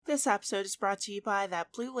This episode is brought to you by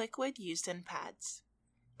that blue liquid used in pads.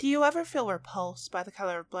 Do you ever feel repulsed by the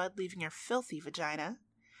color of blood leaving your filthy vagina?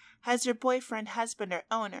 Has your boyfriend, husband, or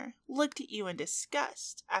owner looked at you in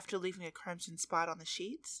disgust after leaving a crimson spot on the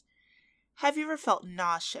sheets? Have you ever felt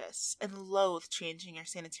nauseous and loathed changing your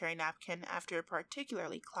sanitary napkin after a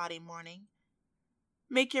particularly cloudy morning?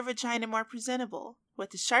 Make your vagina more presentable with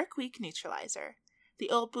the Shark Week Neutralizer. The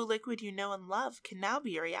old blue liquid you know and love can now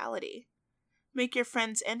be a reality. Make your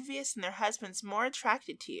friends envious and their husbands more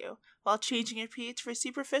attracted to you while changing your pH for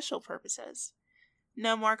superficial purposes.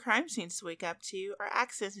 No more crime scenes to wake up to or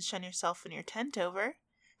accidents to shun yourself in your tent over.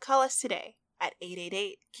 Call us today at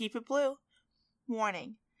 888-KEEP-IT-BLUE.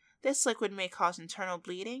 Warning: this liquid may cause internal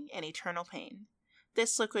bleeding and eternal pain.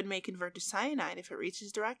 This liquid may convert to cyanide if it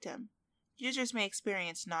reaches the rectum. Users may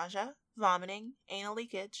experience nausea, vomiting, anal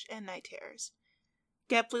leakage, and night terrors.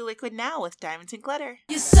 Get blue liquid now with diamonds and glitter.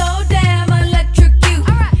 You're so damn electrocute.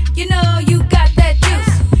 Right. You know you got that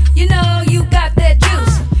juice. You know you got that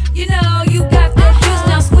juice. You know you got that juice.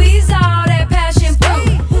 Now squeeze all that passion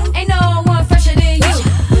fruit. Ain't no one fresher than you.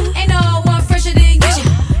 Ain't no one fresher than you.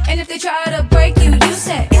 And if they try to break you, you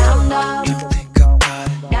say down dog. Don't think about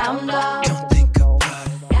it. Down dog. Don't think about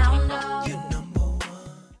it. Down dog. You're number one.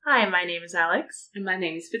 Hi, my name is Alex. And my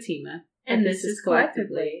name is Fatima. And this is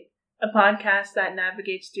Collectively, a podcast that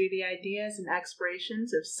navigates through the ideas and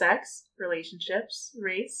aspirations of sex, relationships,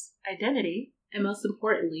 race, identity, and most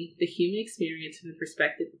importantly, the human experience from the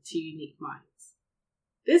perspective of two unique minds.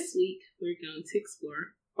 This week, we're going to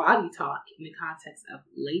explore body talk in the context of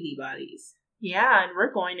lady bodies. Yeah, and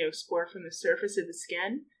we're going to explore from the surface of the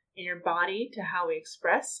skin and your body to how we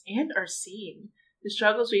express and are seen, the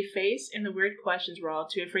struggles we face, and the weird questions we're all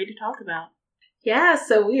too afraid to talk about. Yeah,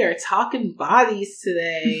 so we are talking bodies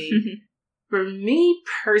today. For me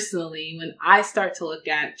personally, when I start to look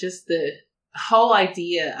at just the whole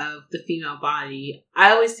idea of the female body,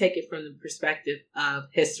 I always take it from the perspective of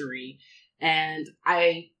history. And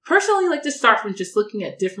I personally like to start from just looking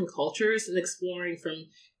at different cultures and exploring from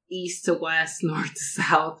east to west, north to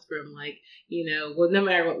south, from no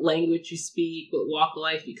matter what language you speak, what walk of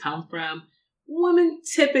life you come from. Women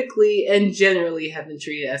typically and generally have been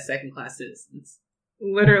treated as second-class citizens.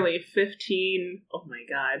 Literally 50%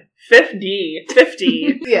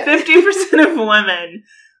 of women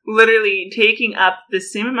literally taking up the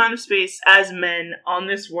same amount of space as men on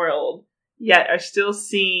this world, yet are still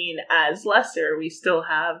seen as lesser. We still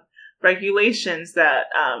have regulations that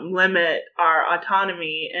limit our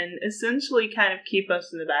autonomy and essentially kind of keep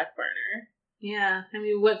us in the back burner. Yeah, I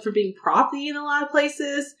mean, we went from being property in a lot of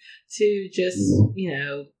places to just,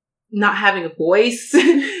 not having a voice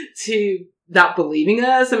to not believing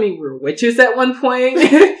us. I mean, we were witches at one point.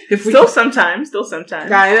 Still sometimes.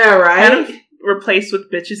 I know, right? Kind of replaced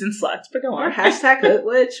with bitches and sluts, but go on. Or hashtag hood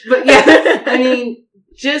witch. But yeah, I mean,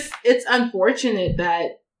 it's unfortunate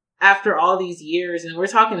that after all these years, and we're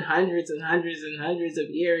talking hundreds and hundreds and hundreds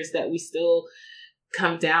of years, that we still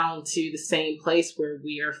come down to the same place where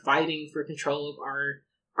we are fighting for control of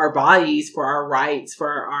our bodies, for our rights, for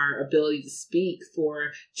our ability to speak,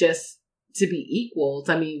 for just to be equals.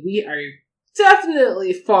 I mean, we are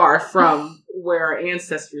definitely far from where our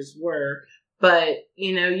ancestors were. But,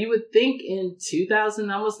 you would think in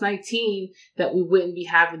 2019 that we wouldn't be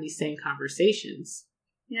having these same conversations.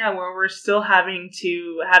 Yeah, where we're still having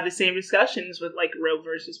to have the same discussions with Roe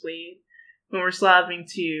versus Wade, when we're still having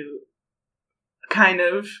to kind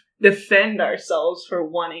of defend ourselves for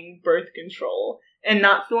wanting birth control and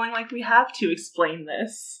not feeling like we have to explain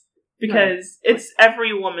this because it's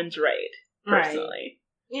every woman's right, personally. Right.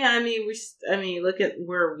 Yeah, I mean, look at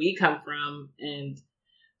where we come from and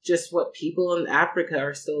just what people in Africa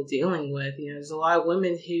are still dealing with. There's a lot of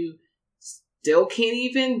women who still can't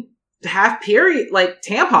even have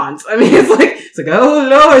tampons. I mean, it's like, oh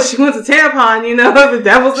Lord, she wants a tampon, the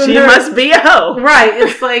devil's in her. She must be a hoe. Right.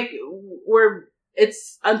 It's like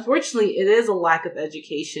unfortunately, it is a lack of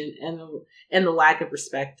education and the lack of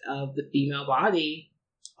respect of the female body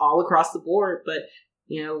all across the board. But,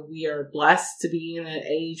 we are blessed to be in an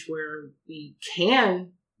age where we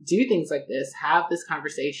can do things like this, have this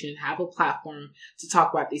conversation, have a platform to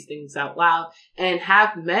talk about these things out loud, and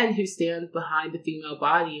have men who stand behind the female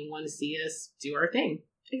body and want to see us do our thing.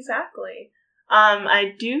 Exactly.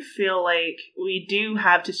 I do feel like we do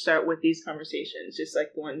have to start with these conversations, just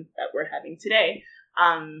like the one that we're having today,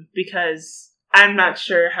 because I'm not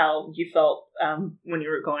sure how you felt when you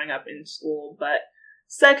were growing up in school, but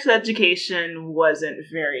sex education wasn't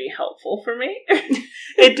very helpful for me.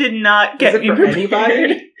 It did not get me prepared.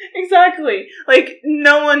 Anybody? Exactly.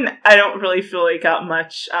 No one, I don't really feel got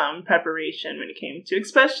much preparation when it came to,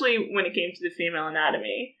 especially when it came to the female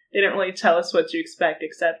anatomy. They didn't really tell us what to expect,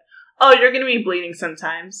 except, oh, you're going to be bleeding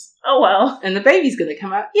sometimes. Oh, well. And the baby's gonna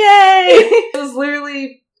come out. Yay! It was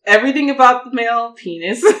literally everything about the male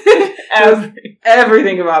penis.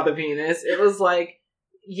 Everything about the penis. It was like,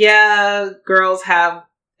 yeah, girls have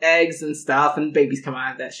eggs and stuff, and babies come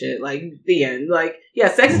out of that shit. Like, the end. Like, yeah,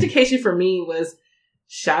 sex education for me was,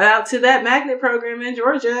 shout out to that magnet program in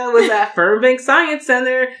Georgia, was at Fernbank Science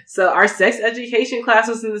Center. So our sex education class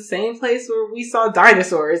was in the same place where we saw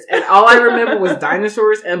dinosaurs, and all I remember was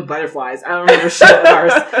dinosaurs and butterflies. I don't remember shit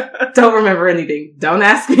else. Don't remember anything. Don't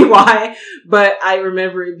ask me why, but I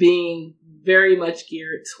remember it being very much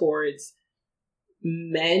geared towards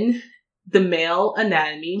men, the male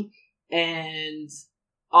anatomy, and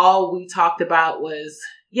all we talked about was,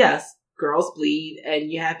 yes, girls bleed and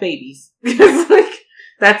you have babies. It's like,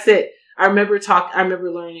 that's it. I remember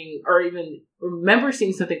learning, or even remember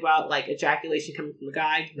seeing something about like ejaculation coming from a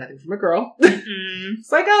guy, nothing from a girl. Mm-hmm.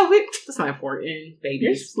 It's like, oh, that's not important. Babies.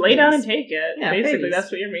 You just lay down and take it. Yeah, basically, babies.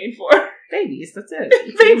 that's what you're made for. Babies, that's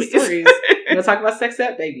it. Babies. Stories. You want to talk about sex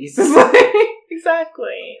ed? Babies.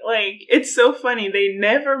 Exactly. Like, it's so funny. They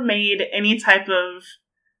never made any type of...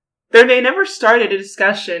 They never started a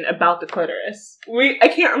discussion about the clitoris. I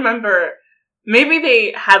can't remember. Maybe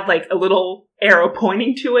they had like a little arrow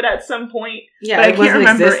pointing to it at some point. Yeah, but I can't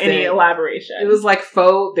remember any elaboration. It was like,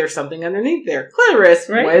 there's something underneath there. Clitoris.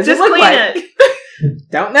 Right? What does Just it look clean like? it.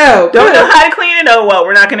 Don't know. Don't know how to clean it? Oh, well,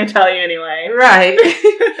 we're not going to tell you anyway. Right.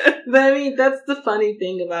 But I mean, that's the funny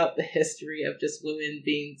thing about the history of just women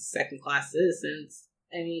being second-class citizens.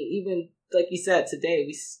 I mean, even like you said today,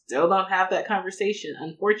 we still don't have that conversation,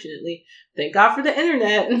 unfortunately. Thank God for the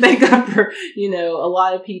internet, and thank God for, a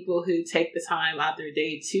lot of people who take the time out their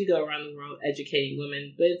day to go around the world educating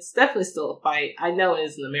women. But it's definitely still a fight. I know it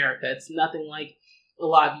is in America. It's nothing like a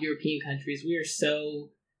lot of European countries. We are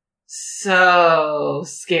so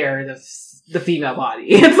scared of the female body.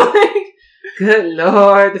 It's like, good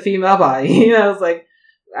Lord, the female body. It's like,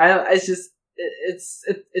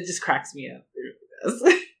 it just cracks me up.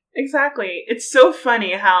 Exactly. It's so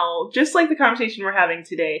funny how, just like the conversation we're having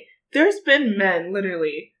today, there's been men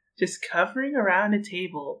literally just covering around a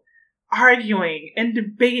table, arguing and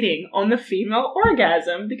debating on the female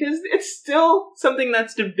orgasm because it's still something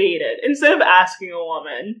that's debated. Instead of asking a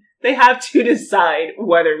woman, they have to decide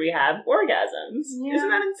whether we have orgasms. Yeah. Isn't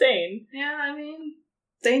that insane? Yeah, I mean,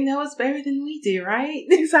 they know us better than we do, right?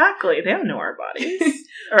 Exactly. They don't know our bodies.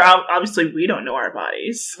 Or obviously we don't know our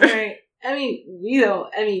bodies. Right. I mean, we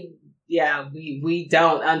don't, we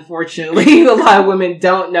don't, unfortunately. A lot of women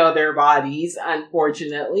don't know their bodies,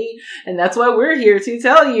 unfortunately. And that's why we're here to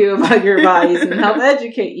tell you about your bodies and help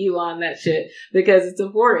educate you on that shit, because it's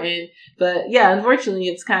important. But yeah, unfortunately,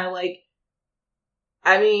 it's kind of like,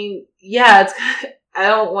 I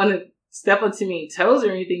don't want to step on too many toes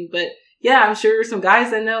or anything, but yeah, I'm sure some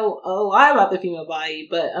guys that know a lot about the female body,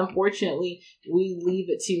 but unfortunately, we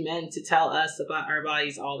leave it to men to tell us about our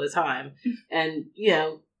bodies all the time. And,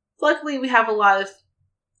 luckily we have a lot of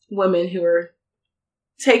women who are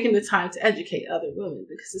taking the time to educate other women,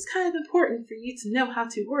 because it's kind of important for you to know how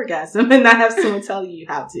to orgasm and not have someone tell you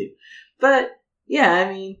how to. But yeah,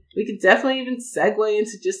 I mean, we could definitely even segue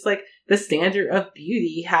into just like the standard of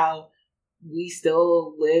beauty, how we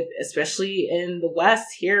still live, especially in the West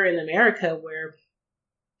here in America, where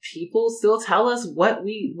people still tell us what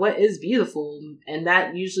is beautiful, and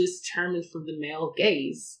that usually is determined from the male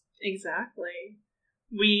gaze. Exactly.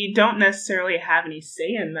 We don't necessarily have any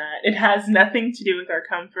say in that. It has nothing to do with our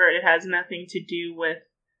comfort. It has nothing to do with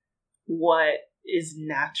what is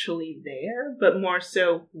naturally there, but more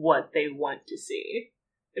so what they want to see.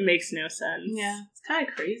 It makes no sense. Yeah, it's kind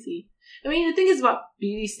of crazy. I mean, the thing is about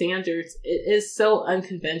beauty standards, it is so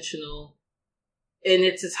unconventional in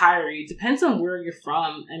its entirety. It depends on where you're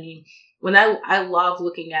from. I mean, when I love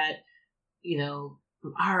looking at,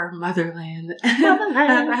 from our motherland,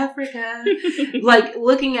 Africa, like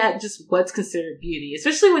looking at just what's considered beauty,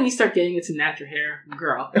 especially when you start getting into natural hair,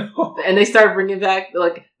 girl, and they start bringing back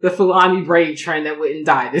like the Fulani braid trend that wouldn't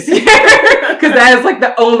die this year, because that is like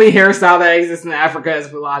the only hairstyle that exists in Africa is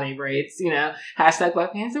Fulani braids. Hashtag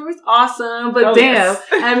Black Panther was awesome, but yes.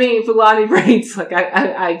 I mean, Fulani braids, like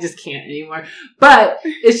I just can't anymore. But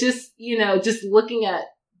it's just just looking at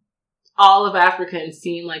all of Africa and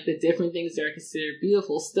seeing like the different things that are considered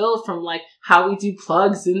beautiful, still from like how we do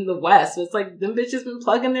plugs in the West. So it's like them bitches been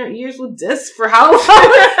plugging their ears with discs for how long?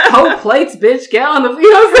 Whole plates, bitch, get on the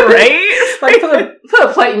right? Like put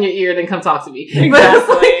a plate in your ear, then come talk to me.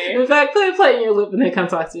 Exactly. In fact, put a plate in your lip and then come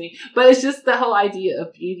talk to me. But it's just the whole idea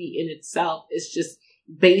of beauty in itself is just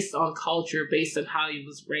based on culture, based on how you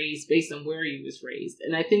was raised, based on where you was raised.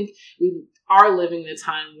 And I think we are living in a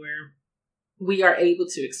time where we are able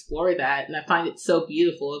to explore that. And I find it so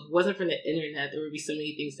beautiful. If it wasn't for the internet, there would be so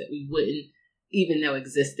many things that we wouldn't even know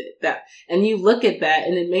existed. And you look at that,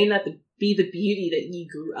 and it may not be the beauty that you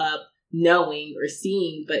grew up knowing or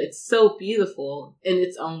seeing, but it's so beautiful in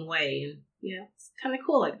its own way. And, it's kind of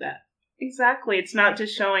cool like that. Exactly. It's not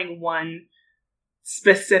just showing one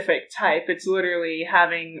specific type. It's literally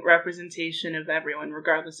having representation of everyone,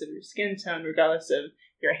 regardless of your skin tone, regardless of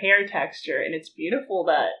your hair texture. And it's beautiful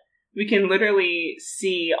that we can literally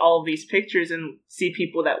see all of these pictures and see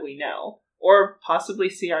people that we know, or possibly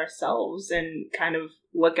see ourselves and kind of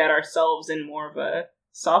look at ourselves in more of a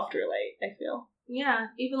softer light, I feel. Yeah,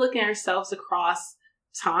 even looking at ourselves across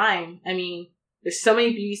time. I mean, there's so many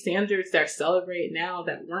beauty standards that are celebrated now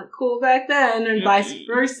that weren't cool back then, and vice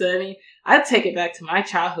versa. I mean, I'd take it back to my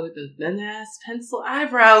childhood, the thin-ass pencil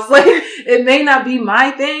eyebrows. Like, it may not be my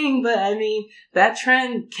thing, but I mean, that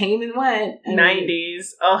trend came and went. 90s.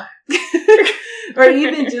 Oh. Or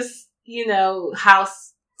even just, how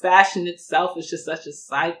fashion itself is just such a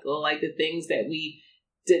cycle. Like, the things that we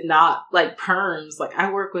did not, like perms. Like,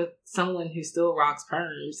 I work with someone who still rocks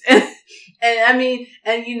perms. And I mean,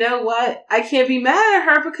 and you know what? I can't be mad at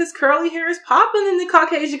her because curly hair is popping in the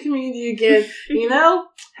Caucasian community again.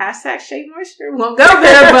 Hashtag shade moisture. Won't go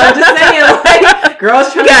there, but I'm just saying, like,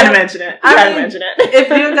 girls trying to mention it. Mention it. If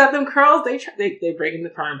you got them curls, they're breaking the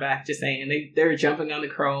perm back. Just saying, they're jumping on the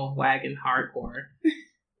curl wagon hardcore.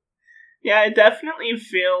 Yeah, I definitely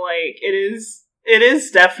feel like it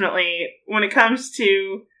is definitely, when it comes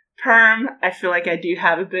to perm, I feel like I do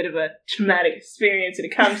have a bit of a traumatic experience when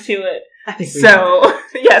it comes to it. So,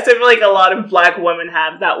 yes, I feel like a lot of Black women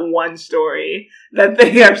have that one story that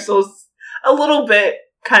they are so a little bit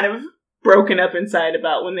kind of broken up inside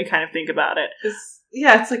about when they kind of think about it.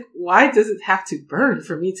 It's like, why does it have to burn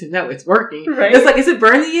for me to know it's working? Right. It's like, is it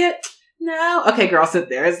burning yet? No. Okay, girl, sit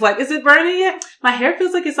there. It's like, is it burning yet? My hair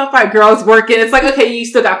feels like it's on fire. Girl, it's working. It's like, okay, you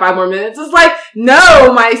still got 5 more minutes. It's like,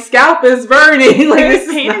 no, my scalp is burning. Like, this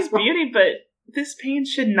pain is beauty, but this pain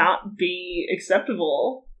should not be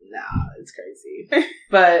acceptable. No, it's crazy.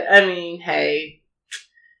 But, I mean, hey,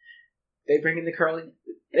 they bringing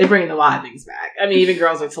a lot of things back. I mean, even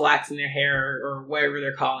girls are chillaxing their hair or whatever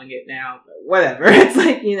they're calling it now. But whatever. It's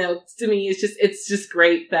like, to me, it's just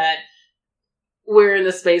great that we're in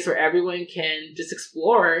a space where everyone can just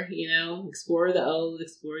explore, explore the old,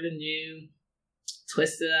 explore the new,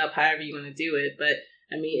 twist it up, however you want to do it. But,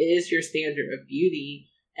 I mean, it is your standard of beauty.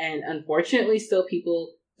 And unfortunately, still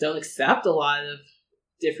people don't accept a lot of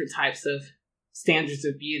different types of standards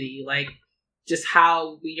of beauty. Like, just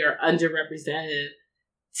how we are underrepresented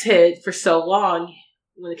for so long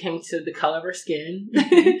when it came to the color of our skin.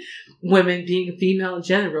 Women being a female in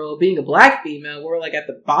general, being a Black female, we're like at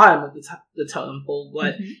the bottom of the totem pole.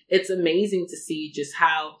 But it's amazing to see just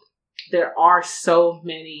how there are so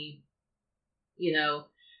many,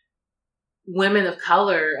 women of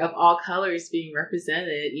color, of all colors being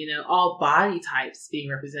represented, all body types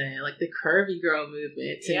being represented. Like the curvy girl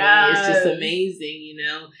movement to me is just amazing,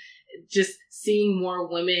 just seeing more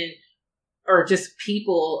women or just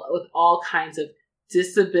people with all kinds of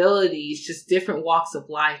disabilities, just different walks of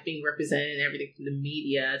life being represented in everything from the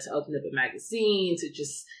media to open up a magazine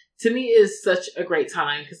to me is such a great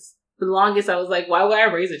time. Because for the longest I was like, why would I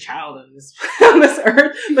raise a child on this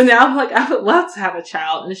earth? But now I'm like, I would love to have a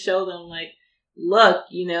child and show them like, look,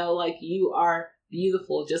 like you are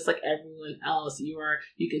beautiful just like everyone else.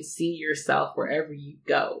 You can see yourself wherever you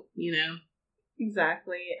go,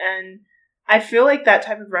 Exactly. And I feel like that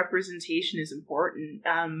type of representation is important.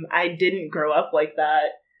 I didn't grow up like that.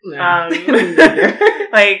 No.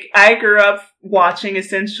 Like, I grew up watching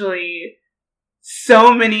essentially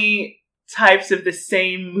so many types of the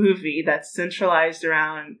same movie that's centralized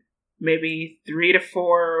around maybe 3 to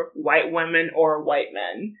 4 white women or white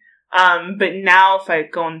men. But now if I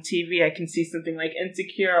go on TV, I can see something like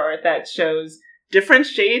Insecure or that shows different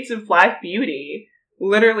shades of Black beauty,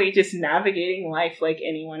 literally just navigating life like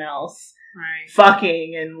anyone else. Right.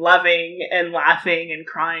 Fucking and loving and laughing and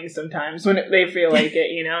crying sometimes when they feel like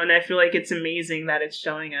it, and I feel like it's amazing that it's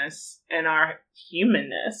showing us in our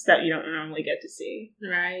humanness that you don't normally get to see.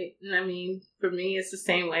 Right. And I mean, for me, it's the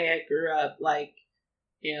same way I grew up. Like,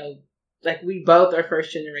 like we both are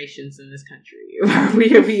first generations in this country.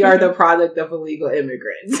 We are the product of illegal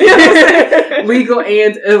immigrants. Legal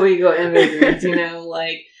and illegal immigrants,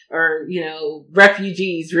 or,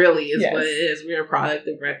 refugees really is what it is. We're a product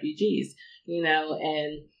of refugees,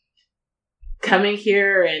 and coming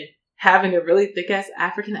here and having a really thick ass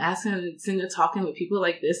African accent and sitting there talking with people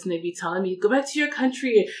like this, and they'd be telling me, go back to your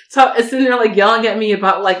country. So it's sitting there like yelling at me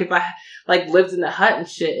about like if I like lived in a hut and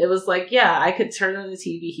shit. It was like, yeah, I could turn on the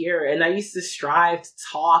TV here, and I used to strive to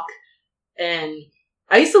talk, and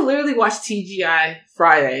I used to literally watch TGI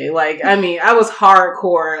Friday. Like, I mean, I was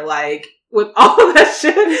hardcore, like, with all of that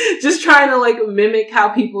shit, just trying to like mimic how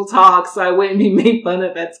people talk so I wouldn't be made fun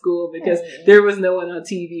of at school because there was no one on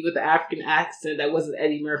TV with an African accent that wasn't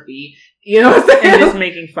Eddie Murphy. You know what I'm saying? And just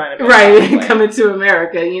making fun of it. Right, coming to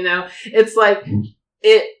America, you know? It's like,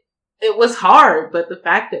 it was hard, but the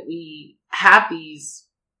fact that we have these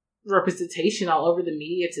representation all over the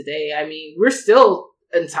media today, I mean, we're still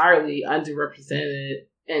entirely underrepresented,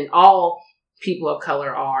 and all people of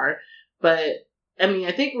color are, but I mean,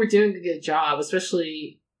 I think we're doing a good job,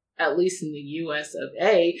 especially at least in the US of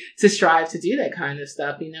A, to strive to do that kind of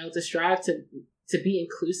stuff, you know, to strive to be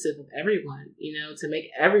inclusive of everyone, you know, to make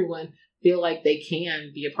everyone feel like they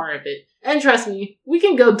can be a part of it. And trust me, we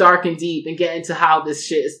can go dark and deep and get into how this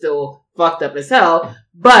shit is still fucked up as hell,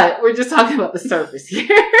 but we're just talking about the surface here.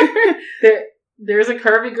 There's a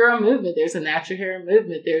curvy girl movement. There's a natural hair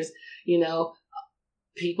movement. There's, you know,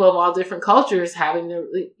 people of all different cultures having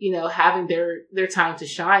their time to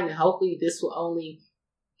shine. And hopefully this will only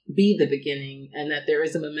be the beginning, and that there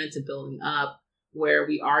is a momentum building up where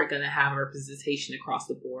we are going to have representation across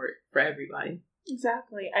the board for everybody.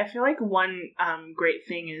 Exactly. I feel like one great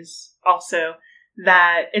thing is also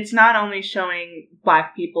that it's not only showing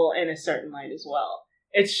Black people in a certain light as well.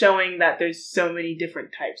 It's showing that there's so many different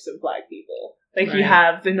types of Black people. Like, right. You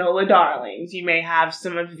have the Nola Darlings. You may have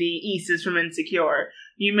some of the Isas from Insecure.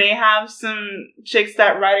 You may have some chicks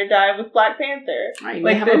that ride or die with Black Panther. Right, you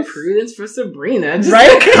may have a Prudence for Sabrina.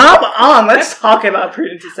 Right? Come on, let's talk about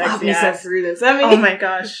Prudence and Sexy Ass. Prudence. I mean, oh my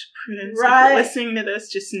gosh, Prudence. Right. If you're listening to this,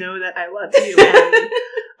 just know that I love you and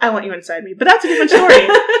I want you inside me. But that's a different story.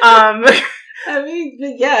 I mean,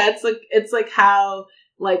 but yeah, it's like how,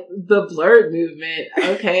 like, the Blurred movement,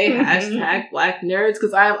 okay, hashtag Black nerds,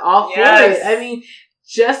 because I am all for it. I mean,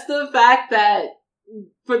 just the fact that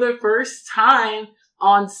for the first time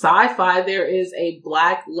on Sci-Fi, there is a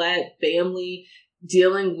Black-led family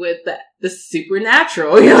dealing with the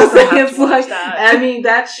supernatural. You know what I'm saying? It's like, I mean,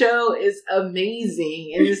 that show is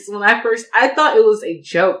amazing. And just I thought it was a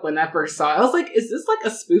joke when I first saw it. I was like, is this like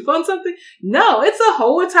a spoof on something? No, it's a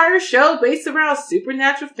whole entire show based around a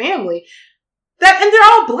supernatural family. And they're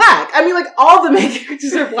all Black. I mean, like, all the main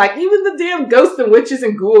characters are Black. Even the damn ghosts and witches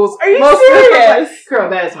and ghouls. Are you serious? Like, girl,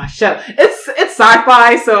 that is my show. It's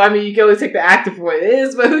Sci-Fi, so I mean, you can only take the actor for what it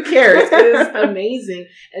is, but who cares? It is amazing.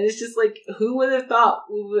 And it's just like, who would have thought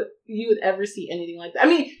you would ever see anything like that? I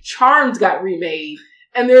mean, Charmed got remade,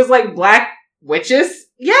 and there's like Black witches.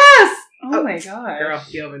 Yes! Oh my god, girl,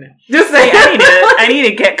 get over now. Just saying, I need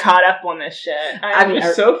to get caught up on this shit. I'm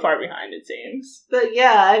so far behind, it seems. But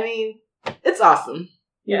yeah, I mean, it's awesome.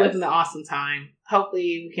 Yes. We live in an awesome time.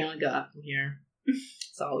 Hopefully, we can only go up from here.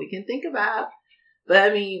 That's all we can think about. But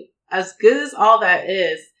I mean, as good as all that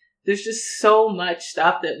is, there's just so much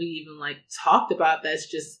stuff that we even like talked about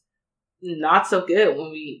that's just not so good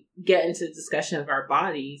when we get into the discussion of our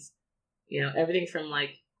bodies. You know, everything from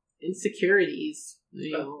like insecurities.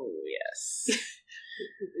 Oh yes,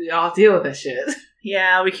 we all deal with that shit.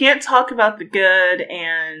 Yeah, we can't talk about the good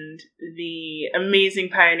and the amazing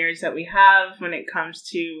pioneers that we have when it comes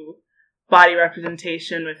to body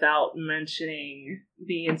representation without mentioning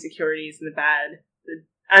the insecurities and the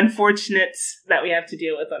unfortunates that we have to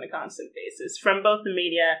deal with on a constant basis from both the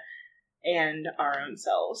media and our own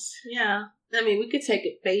selves. Yeah. I mean, we could take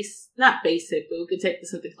it not basic, but we could take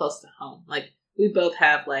something close to home. Like, we both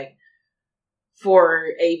have, like, 4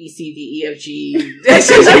 A, B, C, D, E, F, G,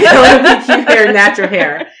 LGBTQ hair, natural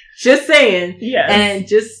hair. Just saying. Yes. And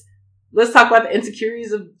just, let's talk about the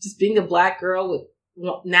insecurities of just being a Black girl with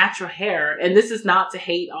natural hair. And this is not to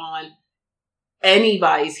hate on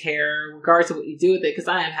anybody's hair, regardless of what you do with it, because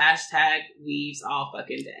I am #weaves all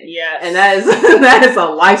fucking day. Yes. And that is a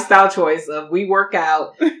lifestyle choice of we work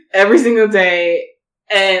out every single day.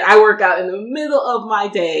 And I work out in the middle of my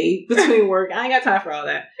day between work. I ain't got time for all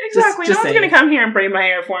that. Exactly. No one's going to come here and braid my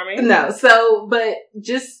hair for me. No. So, but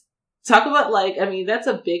just talk about, like, I mean, that's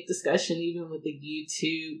a big discussion even with the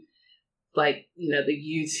YouTube, like, you know, the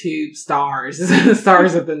YouTube stars, the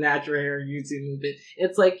stars of the natural hair YouTube movement.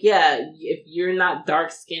 It's like, yeah, if you're not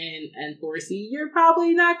dark skinned and 4C, you're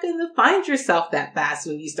probably not going to find yourself that fast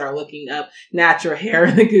when you start looking up natural hair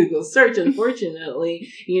in the Google search, unfortunately.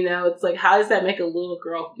 You know, it's like, how does that make a little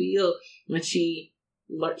girl feel when she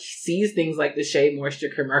sees things like the Shea Moisture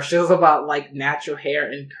commercials about like natural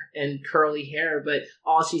hair and curly hair, but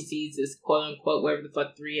all she sees is quote unquote whatever the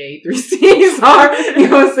fuck 3A, 3Cs are. You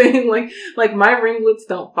know what I'm saying? Like my ringlets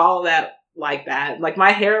don't follow that like that. Like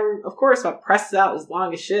my hair, of course, if I press it out, is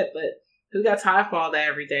long as shit, but who got time for all that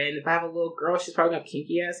every day? And if I have a little girl, she's probably got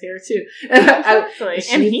kinky ass hair too. Exactly.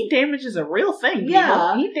 And heat damage is a real thing.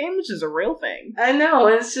 Yeah. Heat damage is a real thing. I know.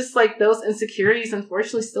 And it's just like those insecurities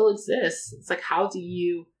unfortunately still exist. It's like, how do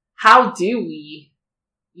we,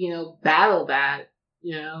 battle that,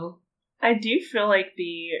 I do feel like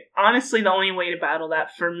honestly, the only way to battle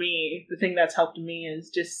that for me, the thing that's helped me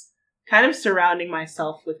is just kind of surrounding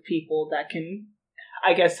myself with people that can,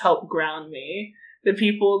 I guess, help ground me. The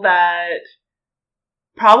people that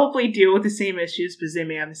probably deal with the same issues because they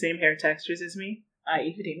may have the same hair textures as me,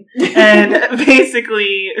 i.e. Fatima, and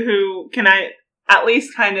basically who can I at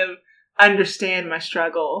least kind of understand my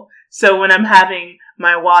struggle. So when I'm having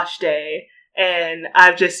my wash day and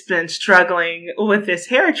I've just been struggling with this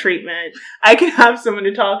hair treatment, I can have someone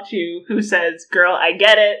to talk to who says, girl, I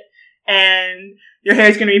get it, and your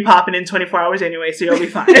hair's going to be popping in 24 hours anyway, so you'll be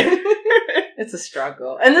fine. It's a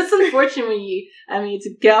struggle. And it's unfortunate when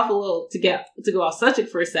to go off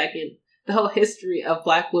subject for a second, the whole history of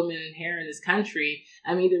Black women and hair in this country,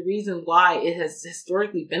 the reason why it has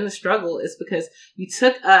historically been a struggle is because you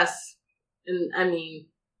took us, and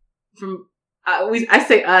I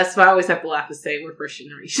say us, but I always have to laugh to say we're first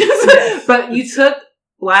generation. Yes. But you took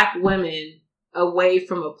Black women away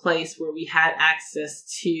from a place where we had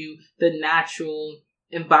access to the natural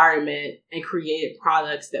environment and created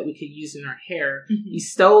products that we could use in our hair. Mm-hmm. You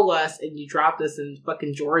stole us and you dropped us in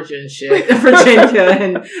fucking Georgia and shit, Virginia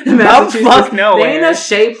and Massachusetts. Oh, fuck no. There ain't no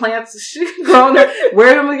shea plants growing there.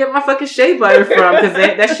 Where am I gonna get my fucking shea butter from? Because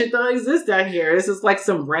that shit don't exist down here. This is like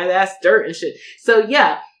some red ass dirt and shit. So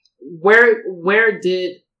yeah, where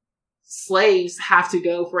did slaves have to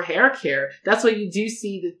go for hair care? That's why you do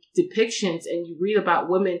see the depictions and you read about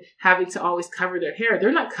women having to always cover their hair.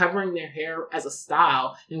 They're not covering their hair as a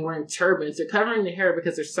style and wearing turbans. They're covering their hair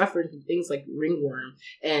because they're suffering from things like ringworm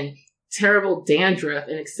and terrible dandruff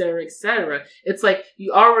and et cetera, et cetera. It's like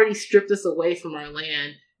you already stripped us away from our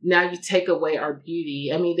land. Now you take away our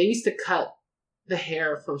beauty. They used to cut the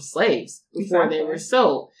hair from slaves before they were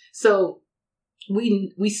sold. So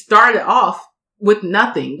we started off with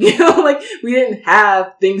nothing, we didn't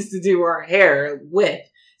have things to do our hair with.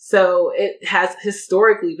 So it has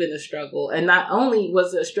historically been a struggle. And not only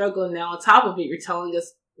was it a struggle, now on top of it, you're telling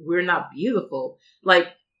us we're not beautiful.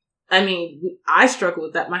 I struggled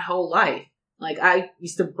with that my whole life. I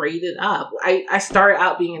used to braid it up. I started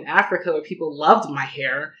out being in Africa where people loved my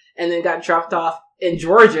hair and then got dropped off in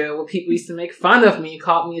Georgia where people used to make fun of me and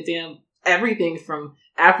called me a damn everything from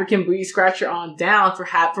African booty scratcher on down for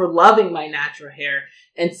loving my natural hair.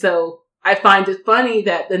 And so I find it funny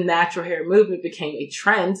that the natural hair movement became a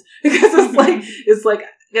trend because I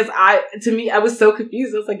was so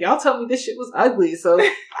confused. I was like, y'all told me this shit was ugly. So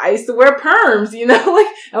I used to wear perms,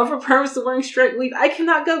 I went from perms to wearing straight weave. I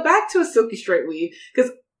cannot go back to a silky straight weave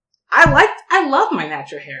because I love my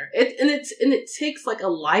natural hair. It takes like a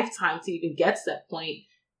lifetime to even get to that point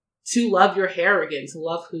to love your hair again, to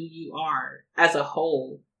love who you are as a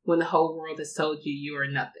whole, when the whole world has told you are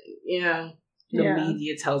nothing. The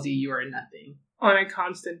media tells you are nothing. On a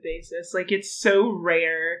constant basis. It's so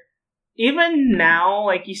rare. Even now,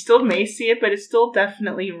 you still may see it, but it's still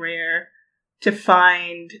definitely rare to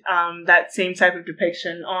find that same type of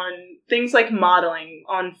depiction on things like modeling,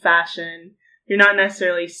 on fashion. You're not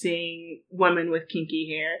necessarily seeing women with kinky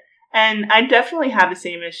hair. And I definitely have the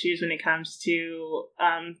same issues when it comes to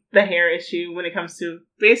the hair issue. When it comes to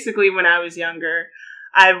basically when I was younger,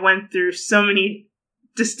 I went through so many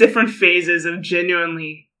just different phases of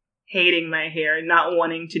genuinely hating my hair and not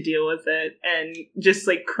wanting to deal with it and just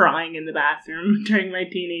crying in the bathroom during my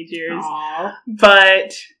teenage years. Aww.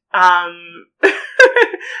 But how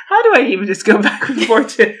do I even just go back and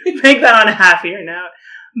forth to make that on a happier note?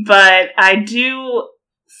 But I do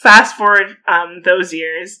fast forward those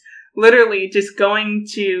years. Literally just going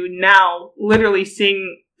to now, literally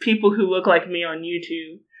seeing people who look like me on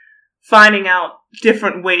YouTube, finding out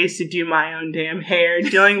different ways to do my own damn hair,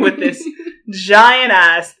 dealing with this giant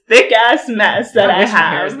ass, thick ass mess that I have. My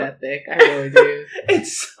hair is that thick. I really do.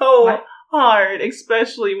 It's so hard,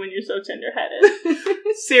 especially when you're so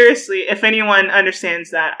tender-headed. Seriously, if anyone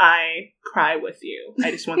understands that, I cry with you.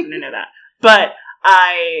 I just want them to know that. But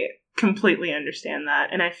I completely understand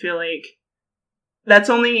that, and I feel like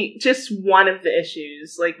that's only just one of the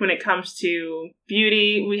issues. When it comes to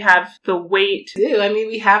beauty, we have the weight.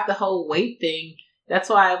 We have the whole weight thing. that's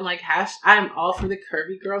why I'm like, I'm all for the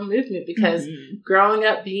curvy girl movement, because growing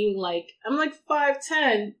up being like, I'm like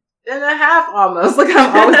 5'10" and a half almost. Like,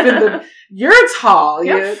 I've always been you're tall.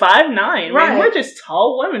 You're 5'9". Right. Man, we're just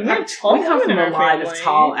tall women. We're tall we come women from in a our line of family.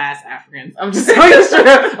 tall ass Africans. I'm just saying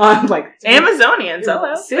straight on, like, Amazonians.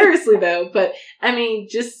 Hello. Seriously though, but I mean,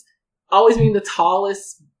 just always being the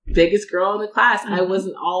tallest, biggest girl in the class. I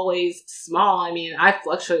wasn't always small. I mean, I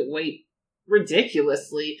fluctuate weight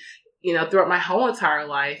ridiculously, throughout my whole entire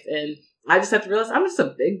life, and I just have to realize I'm just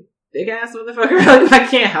a big ass motherfucker. Like, I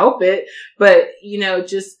can't help it. But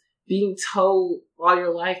just being told all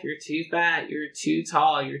your life you're too fat, you're too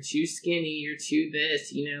tall, you're too skinny, you're too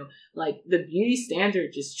this, like, the beauty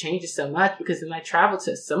standard just changes so much, because then I travel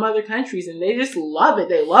to some other countries and they just love it.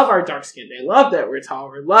 They love our dark skin. They love that we're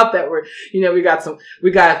tall. They love that we're, we got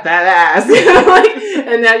a fat ass, like,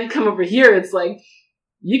 and now you come over here, it's like,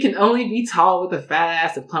 you can only be tall with a fat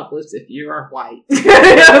ass and plump lips if you are white.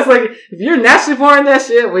 It's like, if you're naturally born that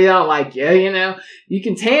shit, we don't like you, You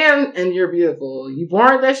can tan and you're beautiful. You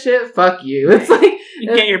born that shit, fuck you. It's like, you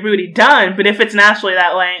can get your booty done, but if it's naturally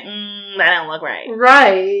that way, that don't look right.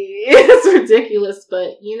 Right. It's ridiculous,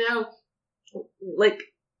 but, like,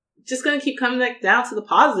 just gonna keep coming back down to the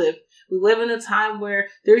positive. We live in a time where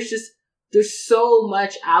there's so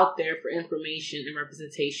much out there for information and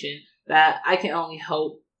representation that I can only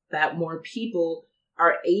hope that more people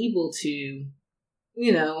are able to,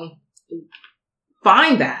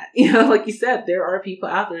 find that. Like you said, there are people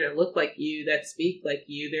out there that look like you, that speak like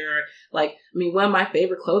you. There are, like, one of my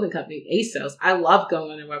favorite clothing companies, ASOS. I love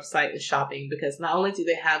going on their website and shopping, because not only do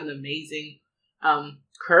they have an amazing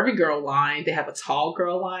curvy girl line, they have a tall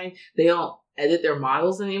girl line. They don't edit their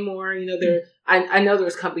models anymore. I know there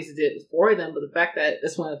was companies that did it before them, but the fact that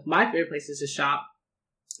that's one of my favorite places to shop.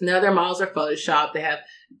 Now their models are photoshopped. They have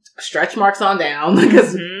stretch marks on down,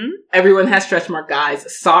 because everyone has stretch mark,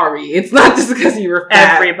 guys. Sorry. It's not just because you were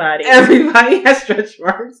fat. Everybody has stretch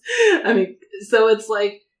marks. So it's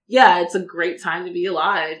like, yeah, it's a great time to be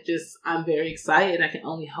alive. Just, I'm very excited. I can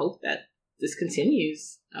only hope that this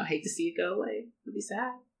continues. I hate to see it go away. It'll be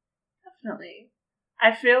sad. Definitely.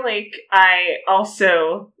 I feel like I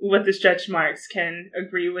also, with the stretch marks, can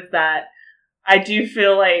agree with that. I do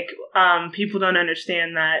feel like people don't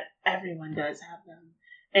understand that everyone does have them.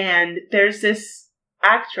 And there's this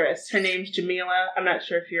actress, her name's Jamila. I'm not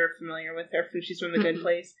sure if you're familiar with her. She's from The Good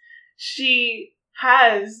Place. She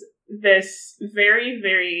has this very,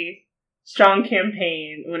 very strong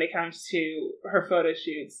campaign when it comes to her photo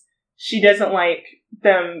shoots. She doesn't like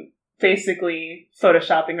them basically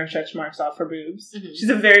photoshopping her stretch marks off her boobs. She's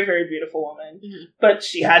a very, very beautiful woman. But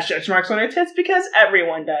she has stretch marks on her tits because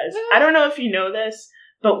everyone does. I don't know if you know this,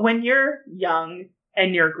 but when you're young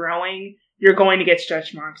and you're growing, you're going to get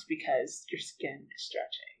stretch marks because your skin is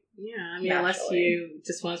stretching. Yeah, unless you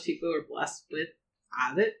just want people who are blessed with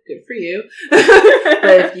it, good for you.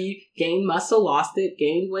 But if you gain muscle, lost it,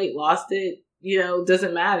 gained weight, lost it,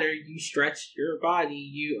 doesn't matter. You stretch your body.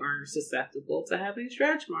 You are susceptible to having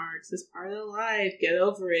stretch marks. It's part of life. Get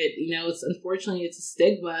over it. Unfortunately, it's a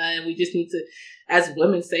stigma, and we just need to, as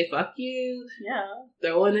women, say, fuck you. Yeah.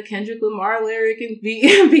 Throw in a Kendrick Lamar lyric and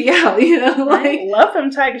be out, like. Love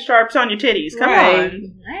them tiger sharps on your titties. Come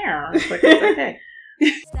on. Yeah. It's like, it's okay.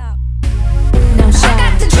 Stop. No shot. I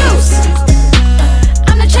got the juice.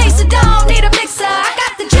 I'm the chaser, don't need a mixer. I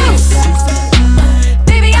got the juice.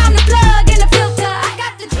 Baby, I'm the plug in the filter. I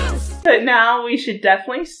got the juice. But now we should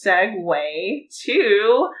definitely segue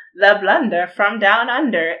to the blunder from down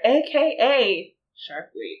under, aka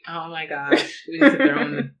Shark Week. Oh my gosh. We need to throw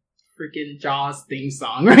in the freaking Jaws theme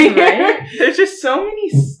song right here. Right? There's just so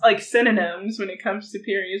many synonyms when it comes to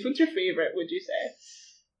periods. What's your favorite, would you say?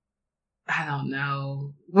 I don't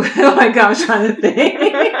know. Like, I'm trying to think.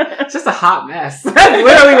 It's just a hot mess.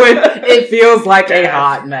 Literally, when it feels like a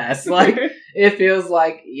hot mess. Like, it feels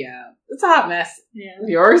like, it's a hot mess. Yeah.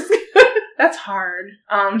 Yours? That's hard.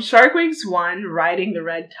 Shark Week's one, Riding the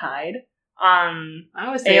Red Tide. I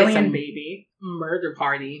would say Alien Baby. Murder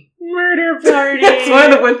Party. Murder Party. That's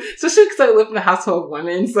one of the ones. Especially because I live in a household of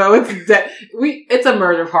women, so it's a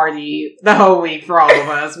murder party the whole week for all of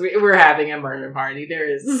us. We're having a murder party. There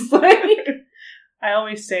is I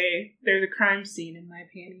always say there's a crime scene in my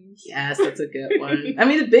panties. Yes, that's a good one.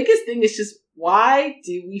 The biggest thing is just, why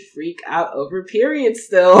do we freak out over periods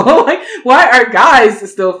still? Like, why are guys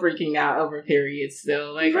still freaking out over periods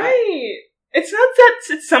still? Like, right. It's not that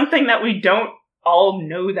it's something that we don't all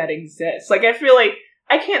know that exists. Like, I feel like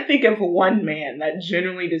I can't think of one man that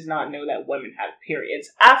generally does not know that women have periods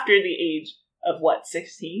after the age of,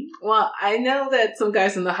 16? Well, I know that some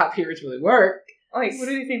guys in the hot periods really work. Like, what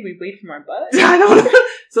do you think, we bleed from our butts? I don't know.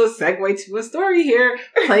 So segue to a story here.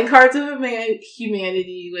 Playing Cards of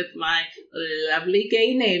Humanity with my lovely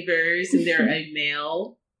gay neighbors. And they're a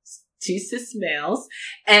male, 2 cis males.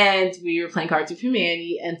 And we were playing Cards of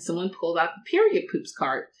Humanity and someone pulled out the period poops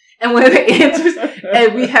card. And one of the answers,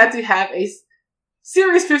 and we had to have a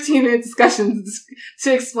serious 15-minute discussion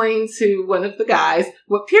to explain to one of the guys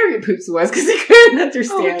what period poops was because he couldn't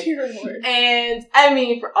understand. Oh, dear Lord. And I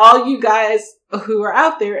mean, for all you guys who are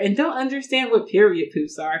out there and don't understand what period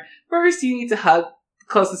poops are, first you need to hug the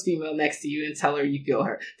closest female next to you and tell her you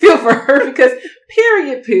feel for her because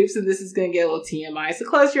period poops, and this is going to get a little TMI, so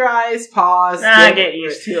close your eyes, pause. Get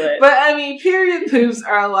used to it. But I mean, period poops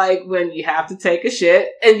are like when you have to take a shit,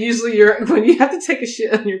 and usually when you have to take a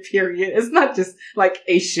shit on your period, it's not just like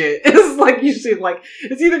a shit. It's like usually like,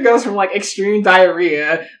 it either goes from like extreme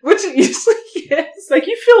diarrhea, which it usually is. Like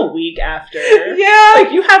you feel weak after. Yeah.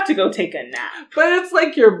 Like you have to go take a nap. But it's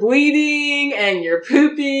like you're bleeding and you're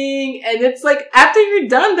pooping, and it's like after you're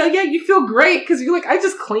done though, yeah, you feel great because you're like, I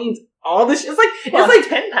just cleaned all this shit. It's like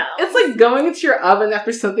 10 pounds. It's like going into your oven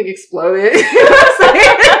after something exploded. You know what I'm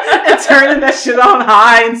saying? And turning that shit on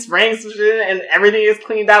high and spraying some shit and everything is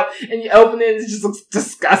cleaned out and you open it and it just looks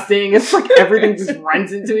disgusting. It's like everything just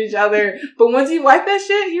runs into each other. But once you wipe that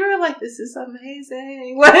shit, you're like, this is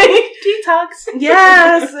amazing. Like detox.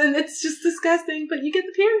 Yes, and it's just disgusting, but you get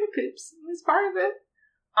the period poops. It's part of it.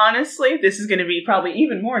 Honestly, this is going to be probably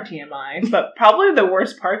even more TMI, but probably the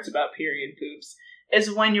worst parts about period poops is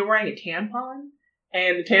when you're wearing a tampon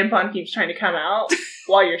and the tampon keeps trying to come out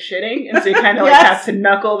while you're shitting, and so you kind of like have to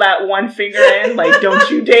knuckle that one finger in, like, don't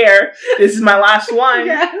you dare, this is my last one.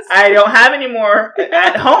 Yes. I don't have any more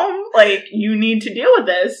at home, like, you need to deal with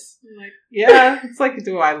this. Like, yeah, it's like,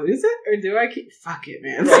 do I lose it or do I keep? Fuck it,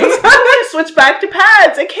 man. Right? I'm gonna switch back to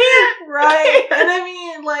pads. I can't. Right, and I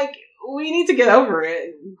mean, like, we need to get over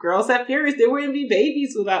it. Girls have periods. There wouldn't be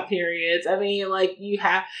babies without periods. I mean, like, you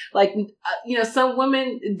have, like, some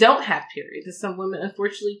women don't have periods, and some women,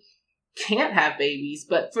 unfortunately, can't have babies.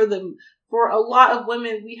 But for a lot of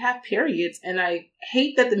women, we have periods, and I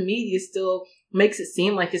hate that the media still makes it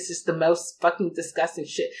seem like it's just the most fucking disgusting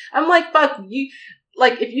shit. I'm like, fuck you.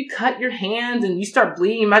 Like, if you cut your hand and you start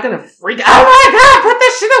bleeding, am I gonna freak out? Oh my god, put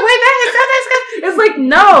that shit away! That is so disgusting. It's like,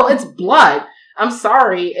 no, it's blood. I'm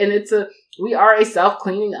sorry, and we are a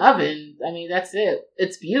self-cleaning oven. I mean, that's it.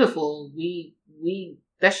 It's beautiful.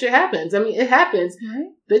 That shit happens. I mean, it happens. Right.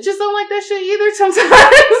 Bitches don't like that shit either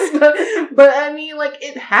sometimes. but I mean, like,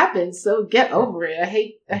 it happens. So get over it. I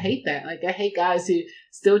hate that. Like, I hate guys who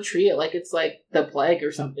still treat it like it's like the plague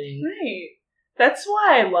or something. Right. That's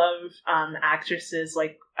why I love actresses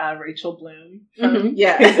like Rachel Bloom from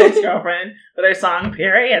Yeah. His Ex-Girlfriend with her song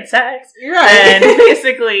Period Sex. You're right. And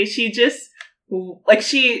basically she just, like,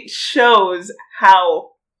 she shows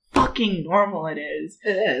how fucking normal it is.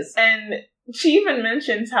 It is. And she even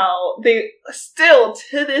mentions how they still,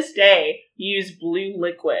 to this day, use blue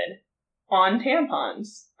liquid on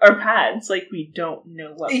tampons or pads. Like, we don't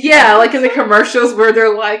know what. Yeah, like in the commercials where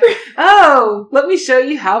they're like, oh, let me show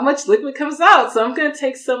you how much liquid comes out. So I'm going to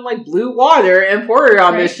take some, like, blue water and pour it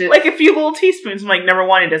on this shit. Like a few little teaspoons. I'm like, number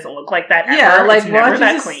one, it doesn't look like that ever. Yeah, like, it's never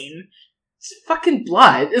that just clean. It's fucking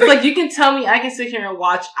blood. It's like, you can tell me I can sit here and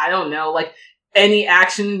watch, I don't know, like, any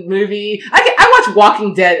action movie. I watch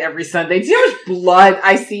Walking Dead every Sunday. Do you know how much blood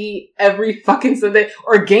I see every fucking Sunday?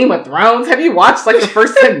 Or Game of Thrones. Have you watched like the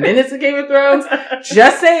first 10 minutes of Game of Thrones?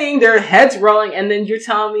 Just saying, their heads rolling, and then you're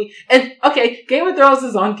telling me, and okay, Game of Thrones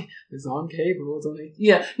is on cable. It's on,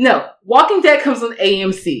 yeah, no, Walking Dead comes on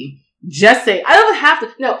AMC. Just say, I don't have to,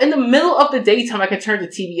 no, in the middle of the daytime, I can turn to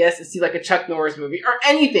TBS and see like a Chuck Norris movie or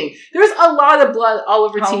anything. There's a lot of blood all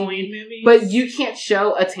over Halloween TV, movies. but you can't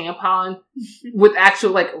show a tampon with actual,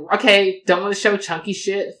 like, okay, don't want to show chunky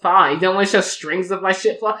shit? Fine. Don't want to show strings of my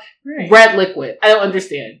shit? Fine. Right. Red liquid. I don't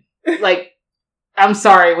understand. Like, I'm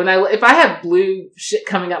sorry, if I have blue shit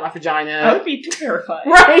coming out my vagina. I would be terrified.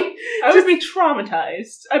 Right? I would be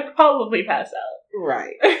traumatized. I'd probably pass out.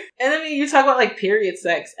 Right. And I mean, you talk about like period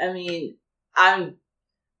sex. I mean,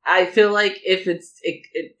 I feel like if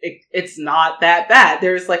it's not that bad.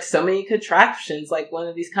 There's like so many contraptions. Like one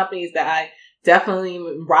of these companies that I definitely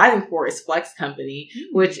am riding for is Flex Company,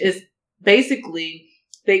 which is basically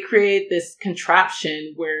they create this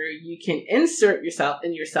contraption where you can insert yourself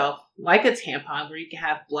in yourself like a tampon where you can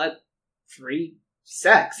have blood-free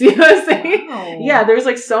sex. You know what I'm saying? Wow. Yeah, there's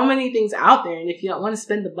like so many things out there, and if you don't want to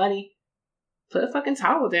spend the money, put a fucking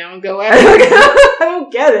towel down and go at it. Like, I don't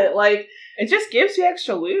get it. Like, it just gives you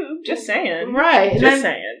extra lube. Just saying. Right. Just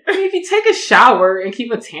saying. I mean, if you take a shower and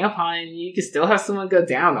keep a tampon, you can still have someone go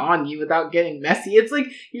down on you without getting messy. It's like,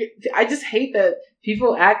 I just hate that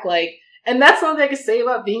people act like And that's something I can say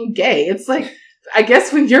about being gay. It's like, I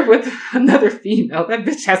guess when you're with another female, that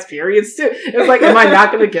bitch has periods too. It's like, am I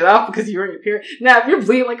not going to get off because you're in your period? Now, if you're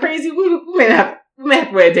bleeding like crazy, we may have to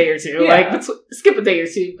wait a day or two. Yeah. Like, skip a day or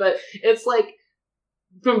two. But it's like,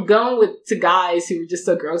 from going to guys who are just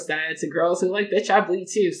so grossed out to girls who are like, bitch, I bleed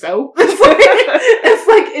too. So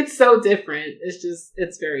it's so different.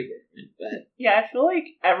 It's very different. But Yeah, I feel like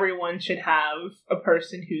everyone should have a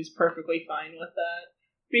person who's perfectly fine with that.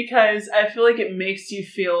 Because I feel like it makes you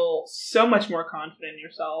feel so much more confident in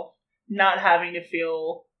yourself, not having to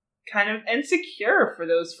feel kind of insecure for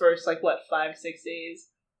those first, 5-6 days.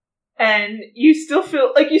 And you still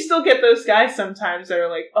feel like you still get those guys sometimes that are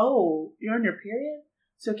like, oh, you're on your period?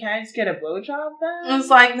 So can I just get a blowjob then? it's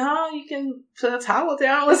like, no, you can put a towel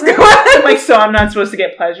down. Let's go. So I'm not supposed to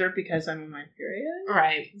get pleasure because I'm on my period?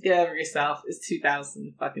 Right. Get over yourself. It's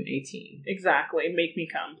 2018. Exactly. Make me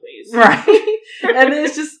come, please. Right. And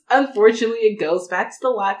it's just, unfortunately, it goes back to the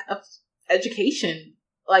lack of education.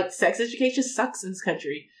 Like, sex education sucks in this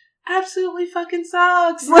country. Absolutely fucking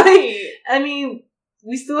sucks. Right. I mean,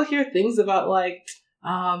 we still hear things about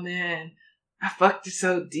oh man, I fucked her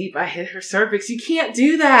so deep, I hit her cervix. You can't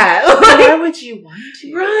do that. Why would you want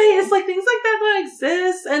to? Right. It's like things like that don't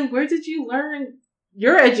exist. And where did you learn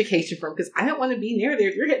your education from? Because I don't want to be near there.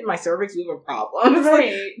 If you're hitting my cervix, we have a problem. It's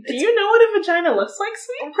Right. like, Do you know what a vagina looks like,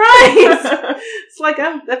 sweet? right. It's like,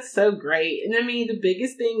 that's so great. And I mean, the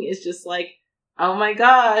biggest thing is just oh my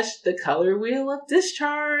gosh, the color wheel of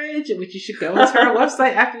discharge, which you should go into our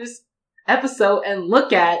website after this episode and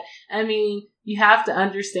look at. I mean, you have to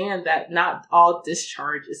understand that not all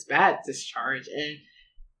discharge is bad discharge. And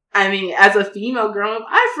I mean, as a female growing up,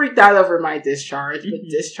 I freaked out over my discharge, but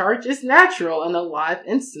discharge is natural in a lot of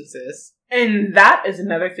instances. And that is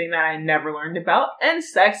another thing that I never learned about in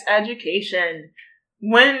sex education.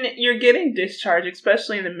 When you're getting discharge,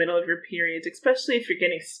 especially in the middle of your periods, especially if you're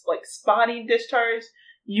getting spotty discharge,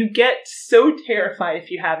 you get so terrified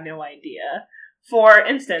if you have no idea. For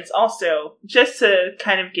instance, also, just to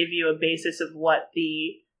kind of give you a basis of what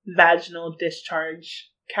the vaginal discharge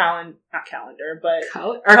color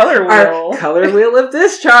wheel of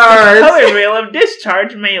discharge. Color wheel of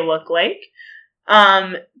discharge may look like.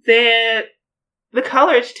 The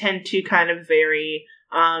colors tend to kind of vary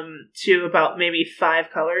to about maybe 5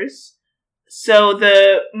 colors. So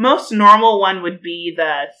the most normal one would be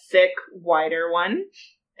the thick, whiter one.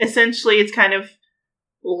 Essentially, it's kind of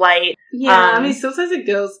light. Yeah, I mean, sometimes it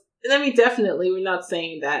goes, and I mean, definitely, we're not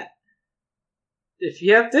saying that if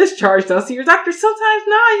you have discharge, don't see your doctor. Sometimes,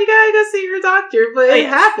 no, you gotta go see your doctor, but it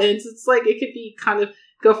happens. It's like, it could be kind of,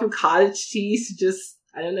 go from cottage cheese to just,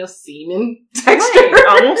 I don't know, semen texture.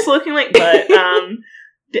 Right. Almost looking like butt.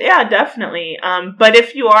 Yeah, definitely. But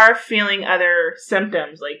if you are feeling other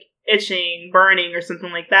symptoms, like itching, burning, or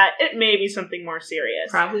something like that, it may be something more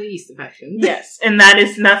serious. Probably yeast infection. Yes, and that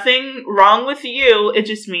is nothing wrong with you. It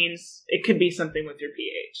just means it could be something with your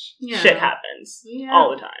pH. Yeah. Shit happens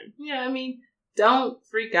all the time. Yeah, I mean, don't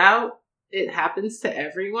freak out. It happens to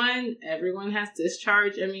everyone. Everyone has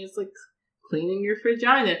discharge. I mean, it's like cleaning your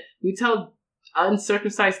vagina. We tell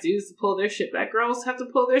uncircumcised dudes to pull their shit back. Girls have to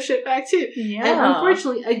pull their shit back too. Yeah. And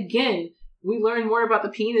unfortunately, again, we learn more about the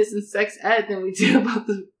penis in sex ed than we do about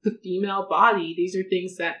the female body. These are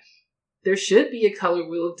things that there should be a color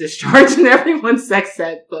wheel of discharge in everyone's sex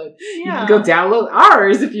ed book. You can go download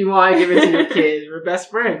ours if you want to give it to your kid or best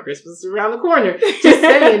friend. Christmas is around the corner. Just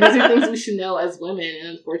saying, these are things we should know as women,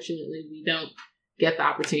 and unfortunately, we don't get the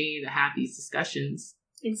opportunity to have these discussions.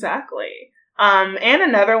 Exactly. And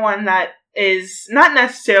another one that is not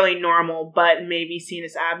necessarily normal, but may be seen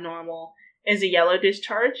as abnormal, is a yellow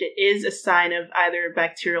discharge. It is a sign of either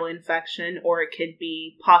bacterial infection or it could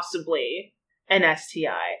be possibly an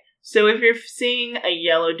STI. So if you're seeing a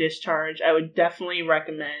yellow discharge, I would definitely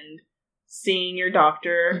recommend seeing your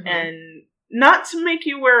doctor, and not to make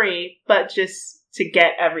you worry, but just to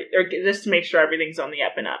get just to make sure everything's on the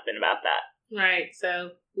up and up and about that. Right.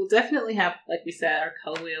 So we'll definitely have, like we said, our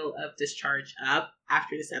color wheel of discharge up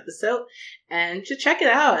after this episode, and to check it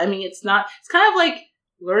out. I mean, it's kind of like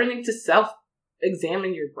learning to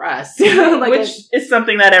self-examine your breasts. Which is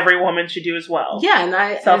something that every woman should do as well. Yeah,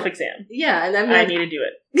 and self-exam. And I mean, I need to do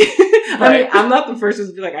it. I mean, I'm not the first one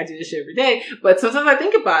to be like, I do this shit every day, but sometimes I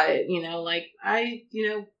think about it, I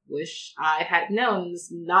wish I had known. It's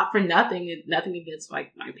not for nothing against my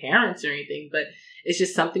parents or anything, but it's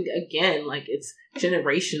just something, again, it's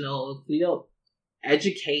generational. If we don't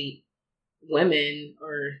educate women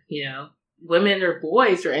or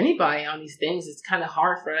boys or anybody on these things, it's kind of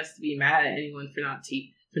hard for us to be mad at anyone for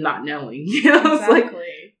not knowing.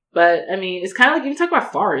 Exactly. But I mean, it's kind of like, you talk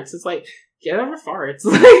about farts. It's like, get over farts.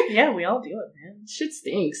 Like, Yeah, we all do it, man. shit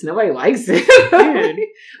stinks. Nobody likes it. Dude.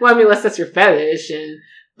 Well, I mean, unless that's your fetish.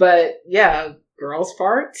 But yeah, girls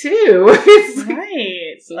fart too. It's like,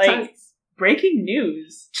 Right. sometimes- Like, breaking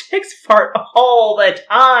news. Chicks fart all the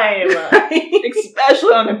time.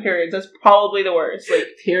 Especially on their periods. That's probably the worst. Like,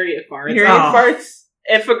 period farts. period Oh. farts.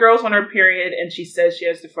 If a girl's on her period and she says she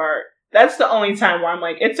has to fart, that's the only time where I'm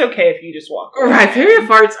like, it's okay if you just walk away. Right, period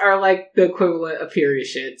farts are like the equivalent of period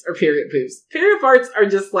shits or period poops. Period farts are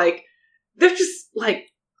just like, they're just like,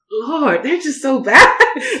 Lord, they're just so bad.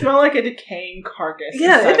 They smell like a decaying carcass.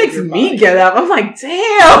 Yeah, inside it makes of your me body. get up. I'm like, damn.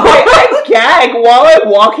 I gag while I'm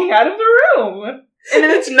walking out of the room. And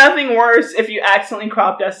then it's nothing worse if you accidentally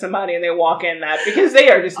crop dust somebody and they walk in that because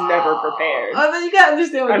they are just never prepared. Oh, then you gotta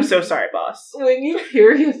understand when I'm you, so sorry, boss. when you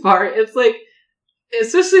period fart, it's like,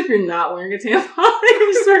 especially if you're not wearing a tampon,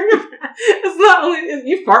 you're just wearing it's not only,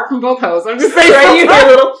 you fart from both hoes. I'm just saying, Right? You hear a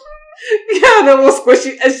little, yeah, the little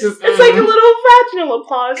squishy, it's just, it's like a little vaginal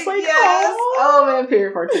applause. Like, yes. "Aw." Oh man,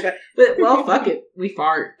 period farts are bad. But, well, fuck it. We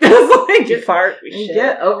fart. It's like, You fart, we shit.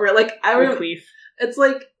 get over it. Like, I We remember, queef. it's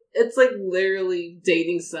like literally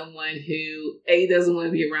dating someone who A, doesn't want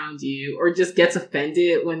to be around you or just gets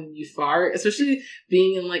offended when you fart, especially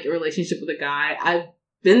being in like a relationship with a guy. I've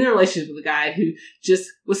been in a relationship with a guy who just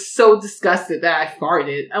was so disgusted that I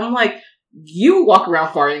farted. I'm like, you walk around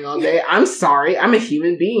farting all day. I'm sorry. I'm a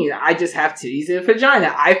human being. I just have titties and a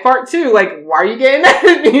vagina. I fart too. Like, why are you getting mad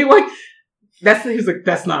at me? Like, he's like,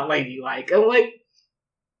 that's not ladylike. I'm like,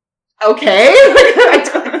 okay. I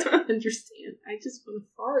don't understand. I just want to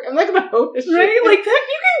fart. I'm not gonna hold this shit. Right? Like that,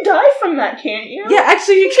 you can die from that, can't you? Yeah,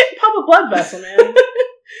 actually, you You can't pop a blood vessel, man.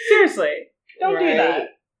 Seriously. Don't do Right. that.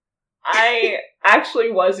 I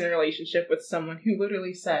actually was in a relationship with someone who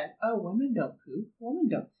literally said, "Oh, women don't poop. Women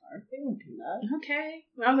don't fart. They don't do that." Okay.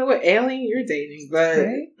 I don't know what alien you're dating, but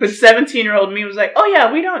Right? But 17-year-old me was like, "Oh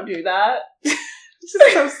yeah, we don't do that." it's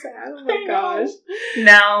just so sad. Oh my I know. gosh.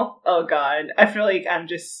 Now, oh god, I feel like I'm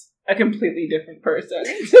just a completely different person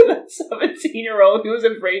to that 17-year-old who was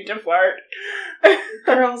afraid to fart.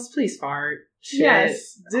 Girls, please fart. Shit.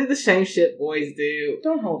 Yes. Do the same shit boys do.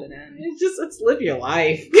 Don't hold it in. It's live your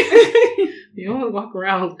life. You don't want to walk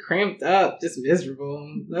around cramped up, just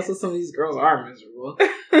miserable. That's what some of these girls are, miserable.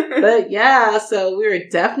 But yeah, so we're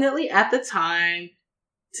definitely at the time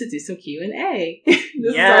to do some Q&A. This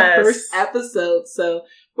is Yes. our first episode, so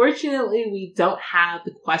fortunately we don't have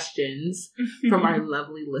the questions from our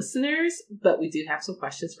lovely listeners, but we do have some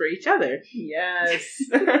questions for each other. Yes.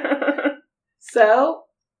 So,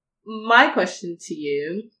 my question to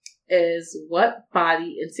you is, what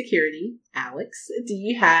body insecurity, Alex, do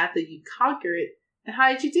you have that you conquered, and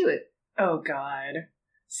how did you do it? Oh god.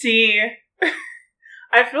 See,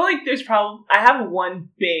 I feel like I have one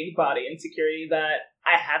big body insecurity that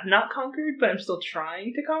I have not conquered, but I'm still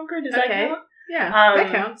trying to conquer. Does that Okay. count? Yeah,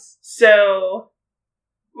 that counts. So,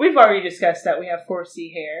 we've already discussed that we have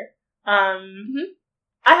 4C hair.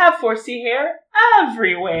 I have 4C hair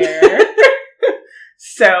everywhere.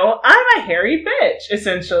 So, I'm a hairy bitch,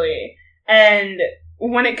 essentially. And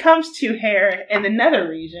when it comes to hair in the nether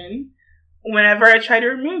region, whenever I try to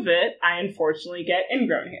remove it, I unfortunately get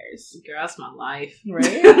ingrown hairs. Girl, that's my life.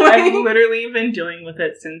 Right? I've literally been dealing with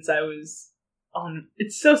it since I was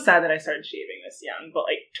it's so sad that I started shaving this young, but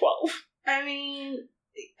like 12. I mean,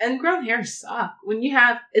 ingrown hairs suck.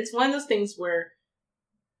 It's one of those things where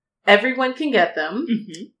everyone can get them,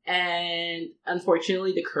 and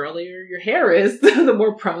unfortunately, the curlier your hair is, the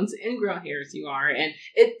more prone to ingrown hairs you are, and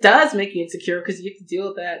it does make you insecure because you have to deal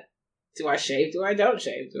with that. Do I shave? Do I don't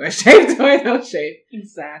shave? Do I shave? Do I don't shave?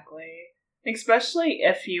 Exactly. Especially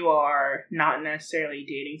if you are not necessarily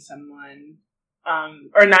dating someone,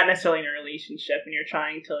 or not necessarily in a relationship and you're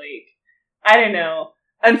trying to, like, I don't know.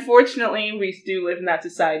 Unfortunately, we do live in that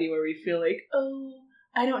society where we feel like, oh,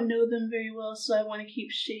 I don't know them very well, so I want to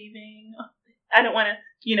keep shaving. I don't want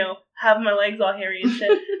to, have my legs all hairy and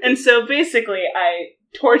shit. And so basically, I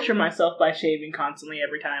torture myself by shaving constantly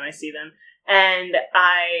every time I see them. And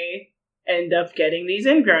I end up getting these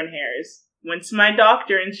ingrown hairs. Went to my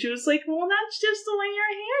doctor and she was like, well, that's just the way your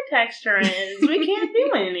hair texture is. We can't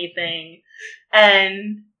do anything.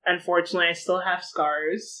 And unfortunately, I still have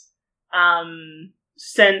scars.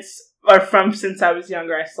 Since I was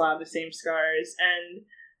younger, I still have the same scars. And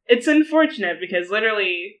it's unfortunate because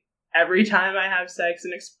literally every time I have sex,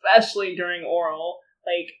 and especially during oral,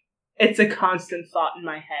 like, it's a constant thought in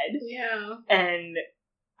my head. Yeah. And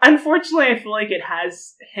unfortunately, I feel like it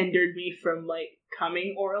has hindered me from, like,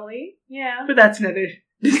 coming orally. Yeah. But that's another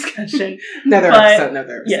discussion. Another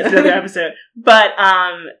episode. Yes, another episode. But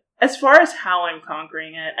as far as how I'm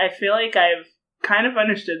conquering it, I feel like I've kind of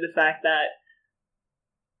understood the fact that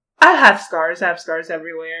I have scars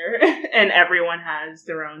everywhere, and everyone has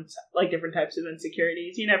their own, like, different types of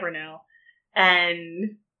insecurities. You never know.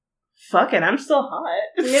 And fuck it, I'm still hot.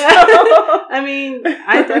 Yeah. So. I mean,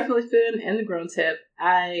 I definitely fit in the grown tip.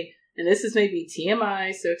 And this is maybe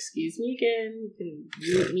TMI, so excuse me again. You can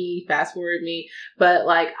mute me, fast forward me. But,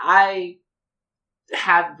 like, I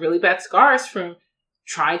have really bad scars from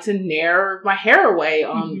trying to narrow my hair away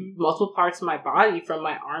on multiple parts of my body. From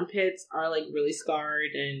my armpits are, like, really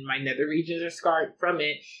scarred, and my nether regions are scarred from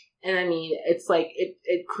it. And I mean, it's like,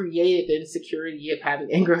 it created the insecurity of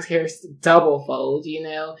having ingrown hairs double fold, you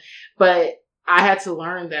know? But I had to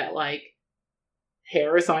learn that, like,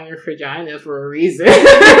 hair is on your vagina for a reason.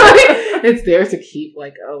 It's there to keep,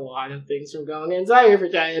 like, a lot of things from going inside your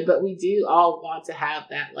vagina. But we do all want to have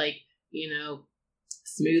that, like, you know,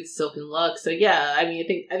 smooth silken look. So yeah, I mean,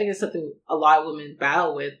 I think it's something a lot of women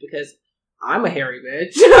battle with, because I'm a hairy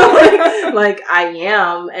bitch. like I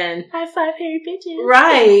am, and High five, hairy bitches.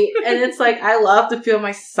 right. And it's like, I love to feel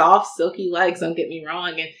my soft, silky legs, don't get me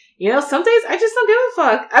wrong. And, you know, some days I just don't give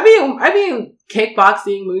a fuck. I mean,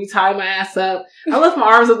 kickboxing, Muay Thai my ass up. I lift my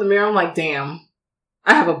arms up in the mirror, I'm like, damn,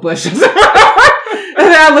 I have a bush. And then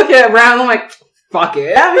I look at it around, I'm like, fuck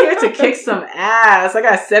it. I'm here to kick some ass. I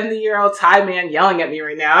got a 70-year-old Thai man yelling at me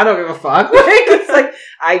right now. I don't give a fuck. Like, it's like,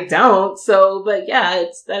 I don't. So, but yeah,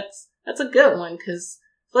 that's a good one, because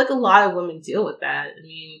I feel like a lot of women deal with that. I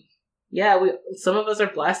mean, yeah, some of us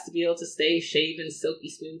are blessed to be able to stay shaven, silky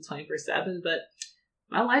smooth 24/7, but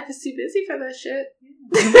my life is too busy for that shit.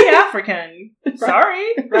 Be African.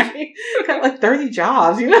 Sorry. Right? Got like 30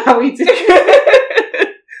 jobs. You know how we do.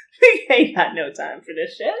 We ain't got no time for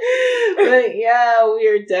this shit. But yeah, we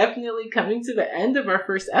are definitely coming to the end of our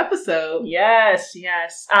first episode. Yes.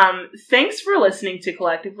 Thanks for listening to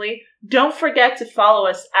Collectively. Don't forget to follow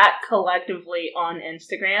us at Collectively on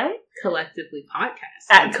Instagram. Collectively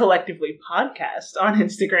Podcast. At Collectively Podcast on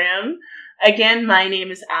Instagram. Again, my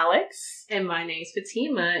name is Alex. And my name is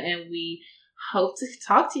Fatima, and we hope to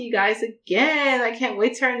talk to you guys again. I can't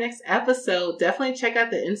wait to our next episode. Definitely check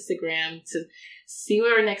out the Instagram to see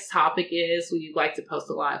what our next topic is. We'd like to post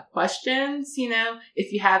a lot of questions. You know,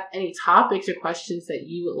 if you have any topics or questions that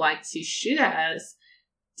you would like to shoot at us,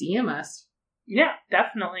 DM us. Yeah,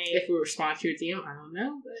 definitely. If we respond to your DM, I don't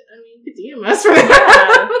know, but I mean, you can DM us for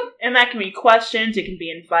that. And that can be questions, it can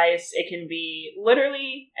be advice, it can be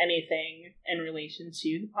literally anything in relation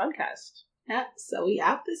to the podcast. Yeah, so we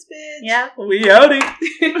out this bitch. Yeah, we outie.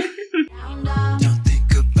 Down, down.